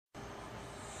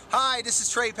Hi, this is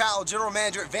Trey Powell, General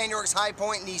Manager at Van York's High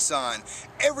Point Nissan.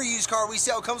 Every used car we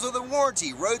sell comes with a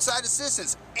warranty, roadside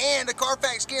assistance, and a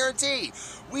Carfax guarantee.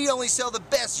 We only sell the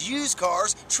best used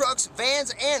cars, trucks,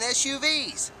 vans, and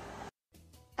SUVs.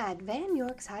 At Van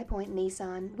York's High Point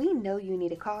Nissan, we know you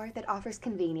need a car that offers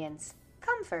convenience,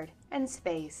 comfort, and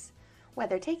space,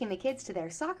 whether taking the kids to their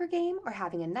soccer game or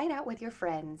having a night out with your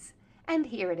friends. And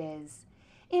here it is.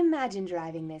 Imagine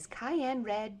driving this Cayenne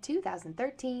Red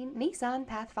 2013 Nissan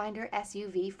Pathfinder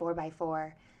SUV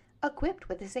 4x4, equipped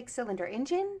with a 6-cylinder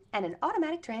engine and an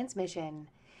automatic transmission.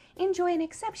 Enjoy an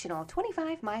exceptional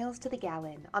 25 miles to the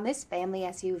gallon on this family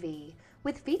SUV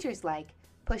with features like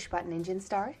push-button engine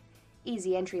start,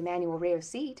 easy entry manual rear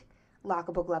seat,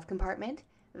 lockable glove compartment,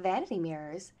 vanity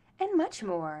mirrors, and much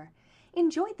more.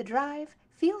 Enjoy the drive,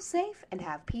 feel safe, and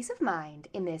have peace of mind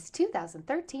in this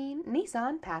 2013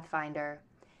 Nissan Pathfinder.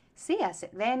 See us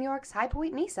at Van York's High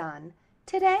Point Nissan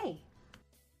today.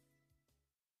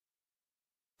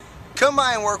 Come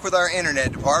by and work with our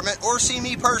internet department or see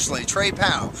me personally, Trey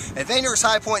Powell. At Van York's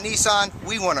High Point Nissan,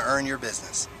 we want to earn your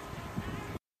business.